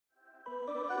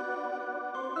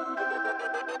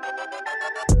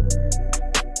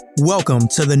Welcome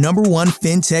to the #1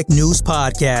 FinTech News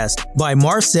Podcast by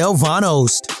Marcel Van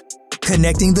Oost,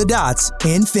 connecting the dots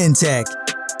in FinTech.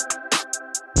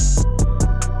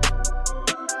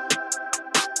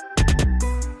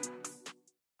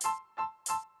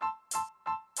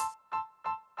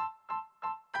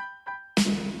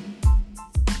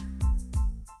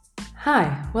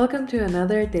 Hi, welcome to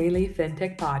another daily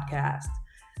FinTech podcast.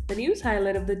 The news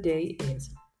highlight of the day is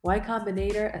Y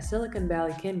Combinator, a Silicon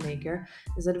Valley kingmaker,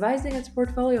 is advising its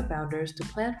portfolio founders to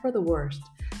plan for the worst,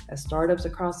 as startups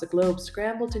across the globe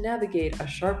scramble to navigate a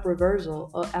sharp reversal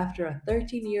after a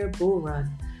 13-year bull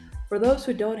run. For those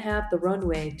who don't have the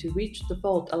runway to reach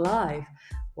default alive,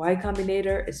 Y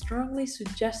Combinator is strongly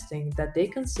suggesting that they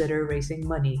consider raising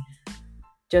money.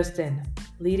 Just in,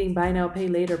 leading buy now pay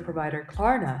later provider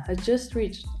Klarna has just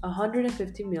reached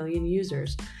 150 million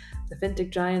users. The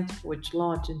fintech giant, which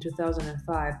launched in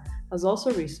 2005, has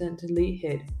also recently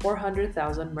hit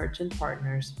 400,000 merchant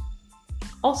partners.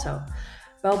 Also,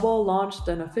 Belbo launched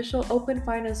an official open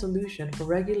finance solution for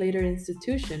regulated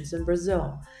institutions in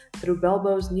Brazil. Through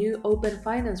Belbo's new open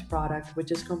finance product,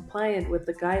 which is compliant with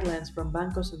the guidelines from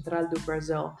Banco Central do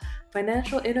Brasil,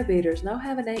 financial innovators now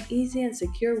have an easy and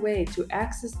secure way to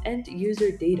access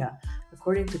end-user data,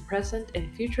 according to present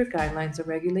and future guidelines and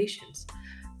regulations.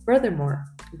 Furthermore,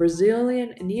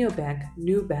 Brazilian neobank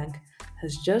Nubank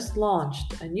has just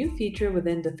launched a new feature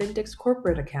within the fintech's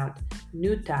corporate account,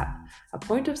 NuTap, a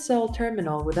point-of-sale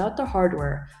terminal without the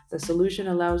hardware. The solution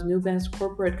allows Nubank's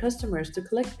corporate customers to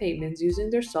collect payments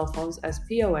using their cell phones as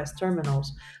POS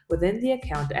terminals within the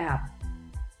account app.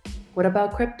 What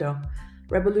about crypto?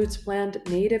 Revolut's planned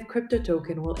native crypto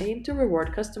token will aim to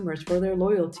reward customers for their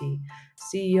loyalty,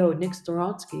 CEO Nick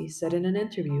Storonsky said in an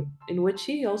interview, in which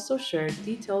he also shared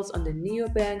details on the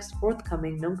neobank's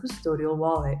forthcoming non-custodial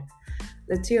wallet.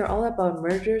 Let's hear all about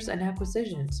mergers and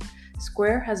acquisitions.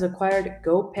 Square has acquired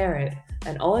GoParrot,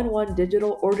 an all-in-one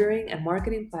digital ordering and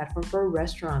marketing platform for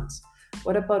restaurants.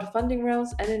 What about funding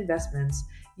rounds and investments?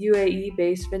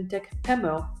 UAE-based fintech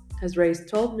Pemo has raised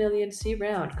 12 million C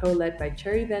round co-led by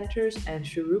Cherry Ventures and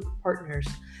Shuruk Partners.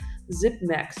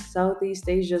 ZipMex, Southeast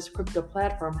Asia's crypto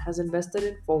platform, has invested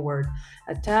in Forward,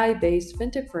 a Thai-based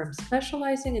fintech firm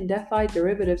specializing in DeFi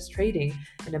derivatives trading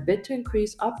in a bid to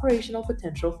increase operational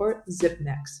potential for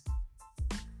ZipMex.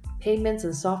 Payments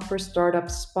and software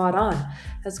startup Spot On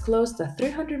has closed a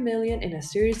 $300 million in a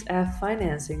Series F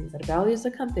financing that values the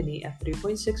company at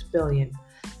 $3.6 billion.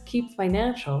 Keep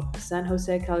Financial, a San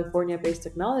Jose, California-based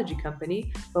technology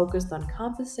company focused on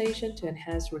compensation to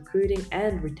enhance recruiting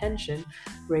and retention,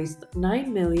 raised $9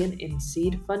 million in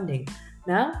seed funding.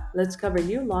 Now, let's cover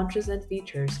new launches and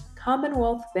features.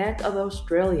 Commonwealth Bank of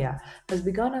Australia has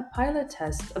begun a pilot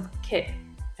test of Kit,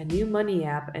 a new money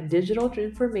app and digital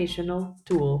informational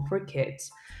tool for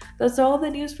kids. That's all the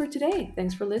news for today.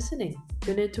 Thanks for listening.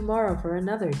 Tune in tomorrow for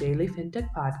another Daily FinTech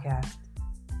podcast.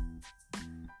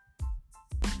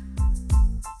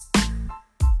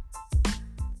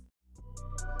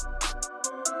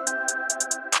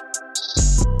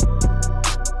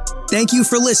 Thank you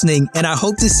for listening, and I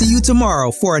hope to see you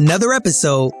tomorrow for another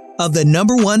episode of the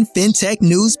 #1 FinTech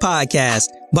News Podcast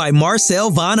by Marcel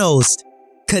Van Oost,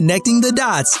 connecting the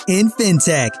dots in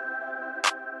FinTech.